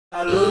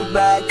I look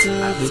back to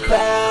the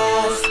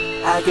past,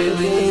 I can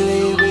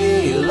really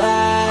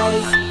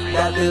realize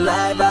that the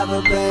life I've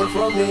prepared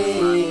for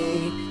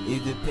me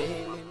is the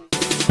pain.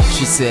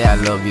 She say I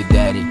love you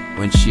daddy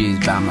when she's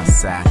by my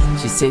side.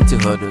 She say to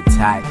hold her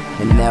tight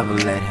and never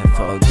let her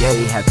forget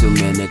you have 2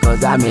 minutes.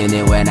 Cause I mean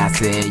it when I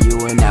say you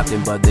ain't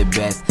nothing but the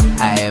best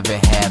I ever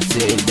have.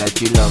 Say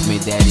that you love me,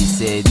 daddy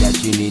said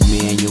that you need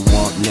me and you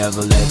won't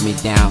never let me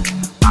down.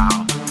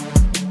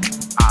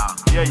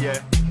 Yeah,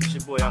 it's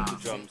your boy Uncle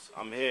Drums.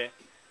 I'm here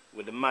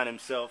with the man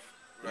himself,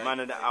 the man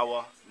of the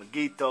hour,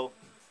 Minguito.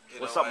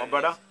 What's up, my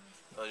brother?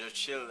 Just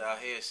chilled out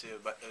here,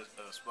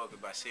 smoking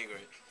my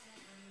cigarette.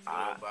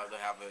 About to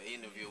have an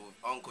interview with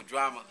Uncle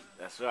Drama.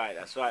 That's right,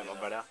 my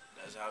brother.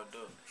 That's how it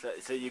do.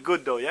 So you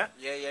good though, yeah?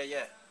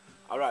 Yeah.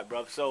 All right,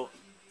 bro. So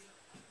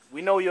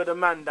we know you're the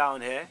man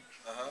down here.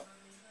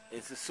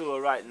 In Sosua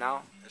right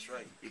now. That's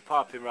right. You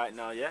popping right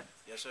now, yeah?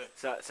 Yes,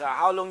 sir. So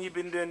how long you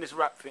been doing this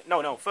rap thing?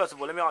 No. First of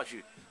all, let me ask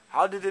you.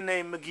 How did the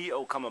name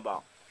Minguito come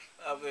about?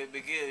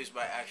 Minguito is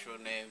my actual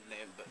name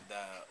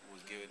that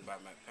was given by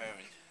my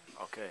parents.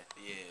 Okay.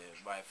 Yeah,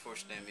 my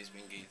first name is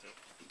Minguito.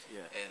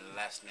 Yeah. And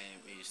last name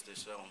is the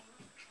Som.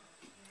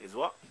 Is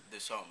what?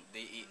 The Som.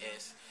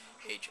 Deshommes.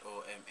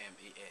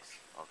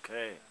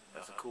 Okay.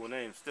 That's a cool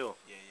name still.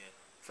 Yeah.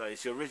 So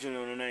it's your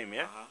original name,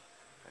 yeah?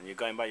 And you're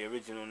going by your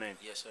original name?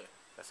 Yes, sir.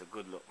 That's a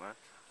good look, man.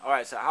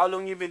 Alright, so how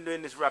long you been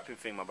doing this rapping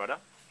thing, my brother?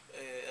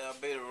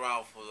 I've been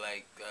around for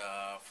like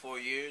 4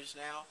 years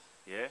now.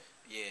 Yeah?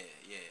 Yeah.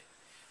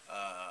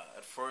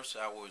 At first,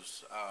 I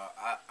was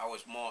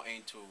more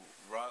into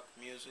rock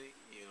music,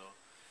 you know.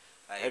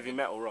 Heavy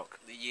metal rock?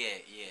 Yeah.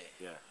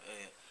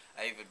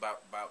 I even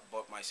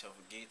bought myself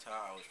a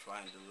guitar. I was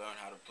trying to learn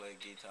how to play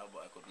guitar,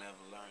 but I could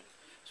never learn.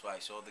 So I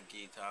saw the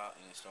guitar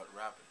and I started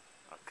rapping.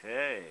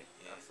 Okay.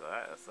 Yeah.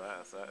 That's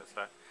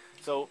right.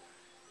 So,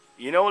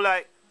 you know,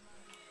 like,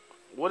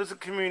 what is the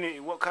community?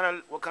 What kind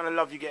of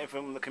love you getting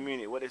from the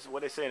community? What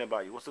they saying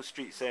about you? What's the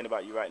street saying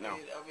about you right now? I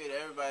mean,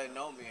 everybody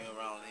know me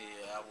around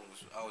here.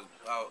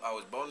 I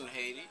was born in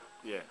Haiti.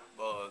 Yeah.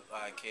 But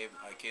I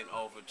came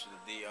over to the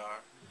DR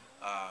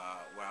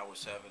when I was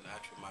 7.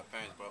 Actually, my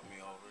parents brought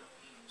me over,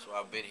 so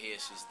I've been here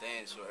since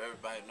then. So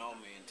everybody know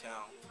me in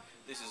town.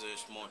 This is a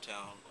small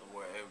town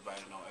where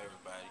everybody know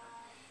everybody.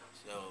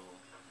 So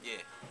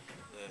yeah.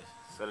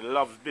 So the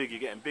love's big. You're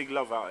getting big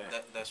love out here.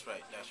 That's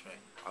right.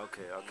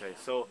 Okay.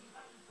 So,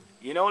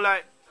 you know,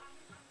 like,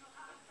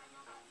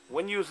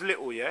 when you was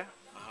little, yeah?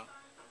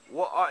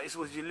 What artist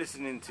was you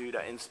listening to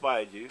that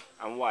inspired you,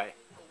 and why?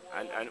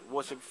 And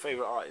what's your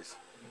favorite artist?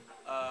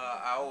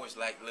 I always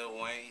liked Lil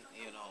Wayne,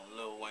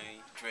 Lil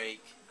Wayne,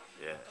 Drake.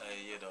 Yeah.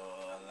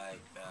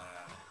 Like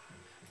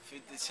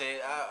 50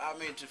 Cent.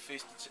 I'm into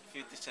 50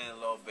 Cent a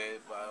little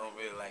bit, but I don't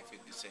really like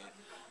 50 Cent.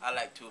 I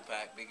like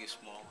Tupac, Biggie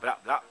Small. Blah.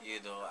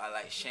 I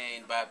like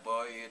Shane, Bad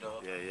Boy,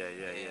 Yeah.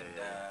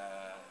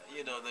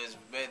 And there's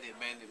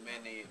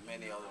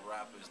many other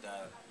rappers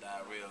that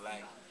I really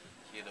like,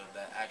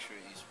 that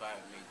actually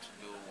inspired me to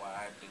do what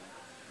I do.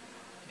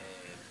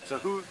 And, so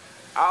who,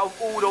 out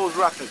of all those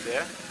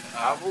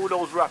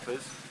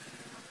rappers,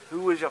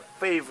 who is your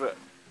favorite?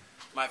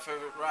 My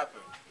favorite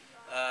rapper?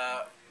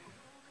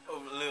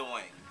 Lil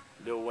Wayne.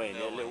 Lil Wayne,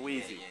 Lil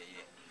Weezy. Yeah.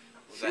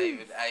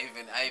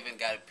 I even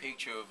got a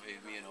picture of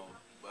him, in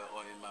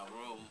my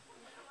room.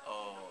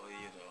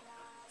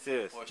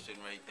 Serious? Posting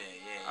right there,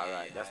 yeah.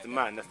 Alright, that's the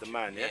man,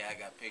 yeah? Yeah, I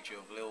got a picture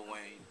of Lil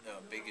Wayne,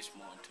 Biggie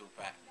Small, and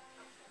Tupac.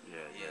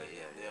 Yeah.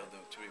 They're the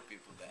 3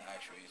 people that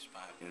actually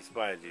inspired me.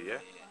 Inspired you, yeah?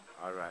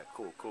 Yeah. Alright,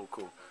 cool.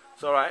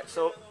 So, alright,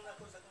 so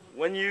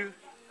when you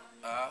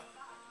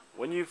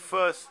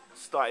first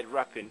started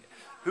rapping,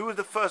 who was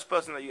the first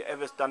person that you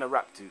ever done a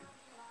rap to?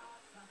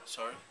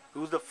 Sorry? Who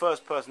was the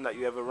first person that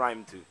you ever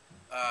rhymed to? It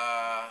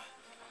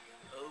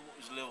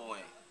was Lil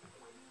Wayne.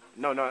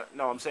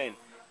 No, I'm saying,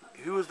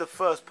 who was the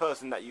first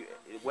person that you,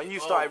 when you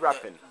started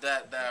rapping?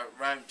 That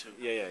rhymed to?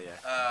 Yeah.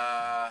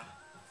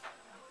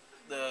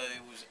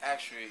 It was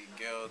actually a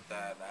girl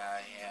that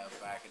I had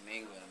back in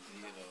England.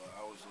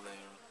 I was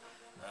little.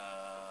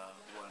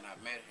 When I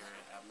met her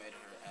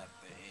at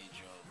the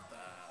age of, I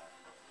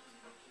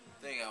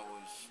think I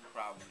was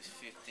probably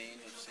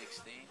 15 or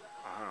 16.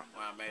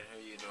 When I met her,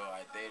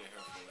 I dated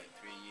her for like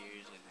 3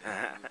 years, and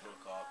then we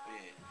broke up.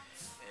 Yeah.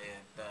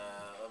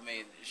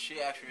 And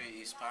she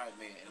actually inspired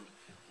me in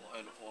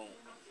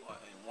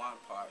one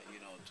part,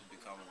 to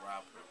become a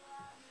rapper,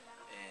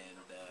 and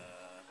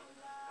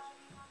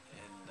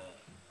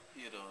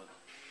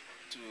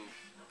to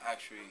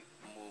actually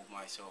move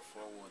myself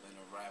forward in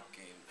the rap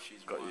game.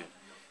 She's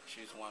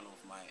one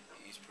of my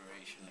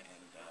inspiration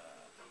and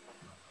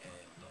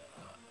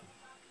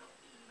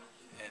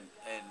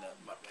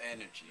my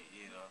energy,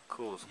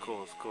 Cool.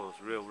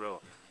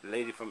 Real.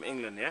 Lady from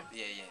England, yeah?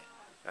 Yeah.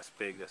 That's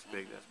big.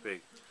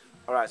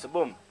 Alright, so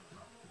boom.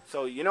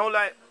 So,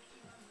 like,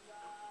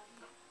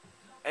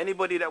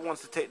 anybody that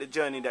wants to take the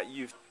journey that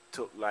you've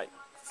took, like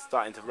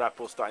starting to rap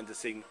or starting to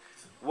sing,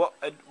 what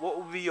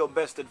would be your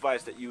best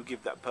advice that you would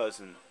give that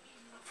person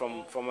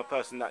from a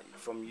person that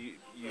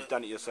you've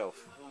done it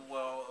yourself?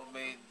 well, I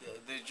mean,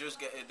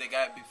 they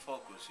gotta be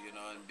focused, you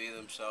know, and be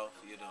themselves,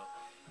 you know,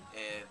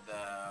 and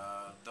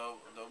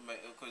don't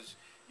make, because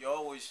you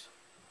always,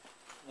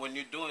 when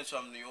you're doing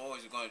something, you're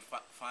always going to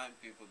find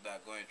people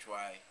that are going to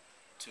try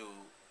to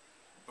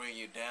bring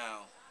you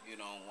down, you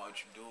know, on what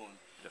you're doing.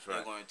 That's right.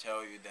 They're going to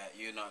tell you that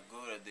you're not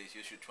good at this,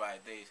 you should try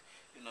this,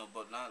 you know,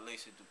 but not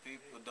listen to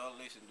people. Don't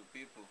listen to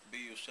people. Be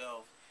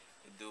yourself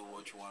and do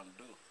what you want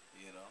to do,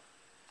 you know.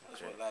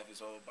 That's Okay. what life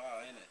is all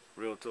about, ain't it?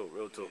 Real talk,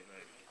 real talk.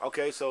 Right.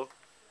 Okay, so,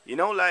 you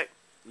know, like,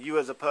 you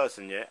as a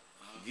person, yeah?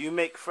 Do you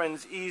make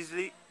friends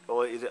easily,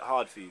 or is it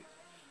hard for you?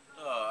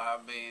 I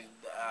mean,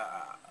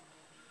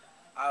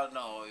 I don't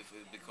know if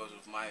it's because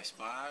of my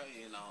smile,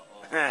 you know,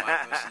 or my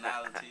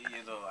personality.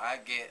 You know, I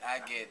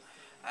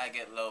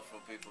get love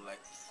from people like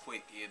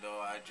quick. You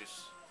know, it's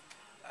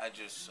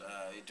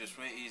just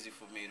really easy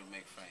for me to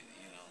make friends.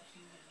 You know,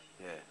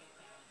 Yeah.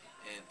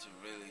 and to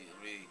really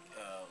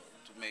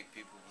to make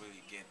people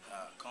really get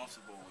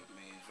comfortable with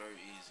me is very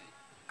easy.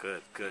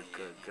 Good, good,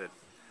 good, good.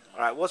 All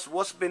right,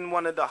 what's been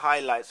one of the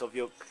highlights of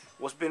your?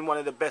 What's been one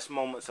of the best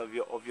moments of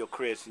your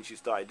career since you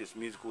started this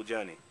musical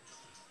journey?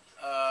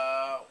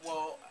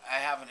 Well, I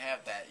haven't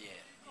had that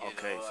yet. You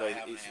Okay, know, so I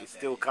haven't it's had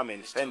still that yet. coming,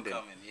 It's pending.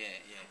 Still coming,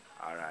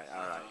 yeah. All right,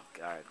 all right,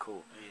 all right,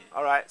 cool. Yeah.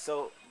 All right,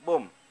 so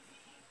boom.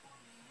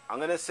 I'm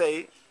gonna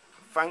say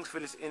thanks for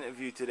this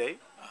interview today.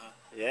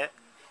 Yeah.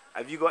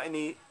 Have you got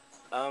any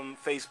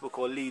Facebook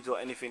or leads or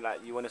anything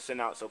like you want to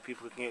send out so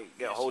people can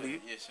get a hold of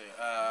you? Yes, sir.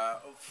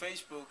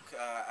 Facebook,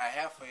 I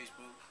have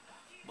Facebook,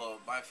 but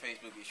my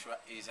Facebook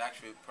is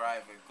actually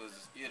private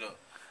because, you know,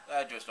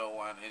 I just don't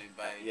want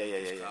anybody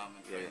to just come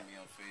and friend me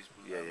on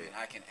Facebook. I mean,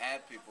 I can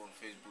add people on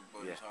Facebook,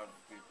 but it's hard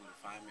for people to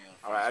find me on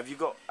Facebook. All right. Have you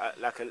got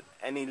like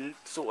any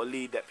sort of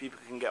lead that people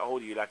can get a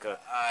hold of you, like a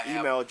I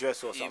have email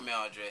address or something?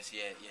 Email address,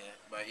 yeah.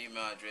 My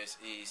email address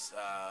is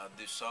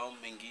Dusom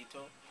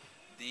Minguito,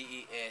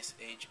 DESHOMMES,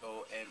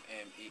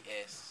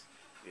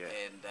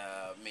 and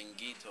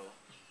Minguito, MINGUITO.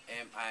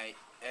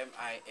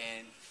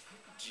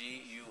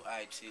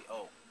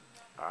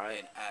 All right.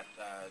 And at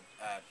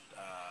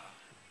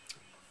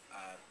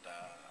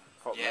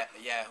Hotmail.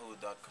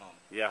 yahoo.com.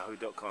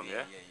 Yahoo.com.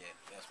 Yeah.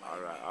 That's my All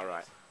right. email All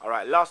right. address. All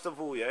right. Last of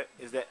all, yeah.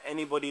 Is there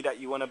anybody that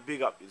you want to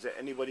big up? Is there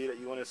anybody that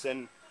you want to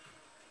send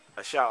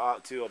a shout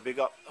out to or big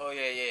up? Oh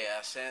yeah.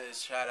 I send a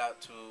shout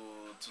out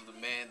to the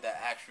man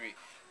that actually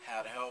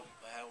had helped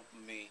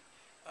me,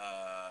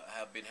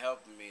 have been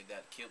helping me,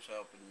 that keeps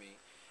helping me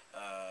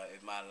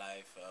in my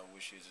life,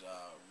 which is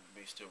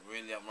Mr.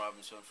 William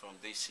Robinson from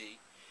DC.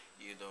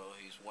 You know,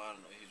 he's one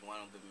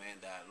of the men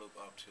that I look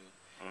up to.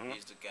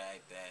 He's the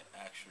guy that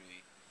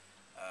actually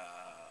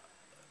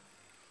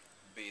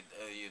been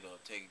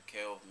taking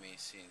care of me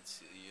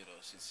since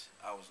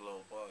I was a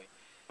little boy.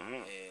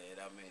 And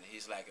I mean,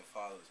 he's like a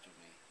father to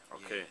me.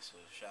 Okay. Yeah, so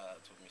shout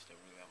out to Mr.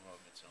 William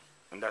Robinson.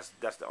 And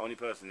that's the only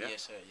person, yeah?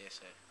 Yes,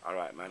 sir. All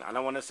right, man. And I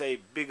want to say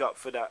big up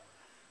for that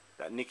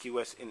Nicky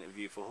West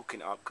interview, for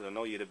hooking it up, because I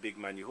know you're the big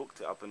man. You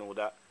hooked it up and all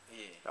that.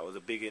 Yeah. That was a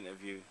big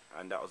interview,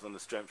 and that was on the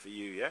strength for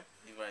you, yeah?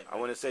 You're right. I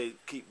want to say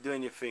keep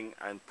doing your thing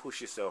and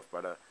push yourself,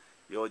 brother.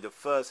 You're the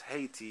first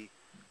Haiti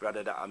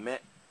brother that I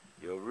met.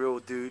 You're a real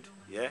dude,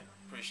 yeah?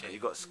 Appreciate it. You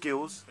got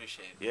skills.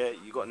 Appreciate it. Yeah,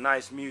 you got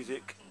nice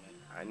music,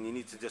 and you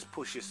need to just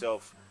push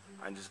yourself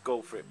and just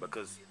go for it,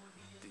 because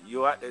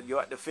you're at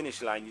the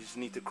finish line. You just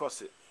need to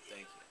cross it.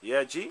 Thank you.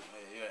 Yeah, G?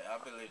 Yeah, I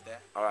believe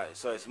that. All right,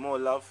 so it's more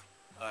love.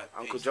 All right,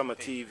 Uncle peace, Drummer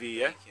peace. TV,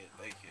 yeah?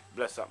 Thank you.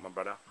 Bless up, my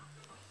brother.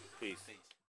 Peace. Peace.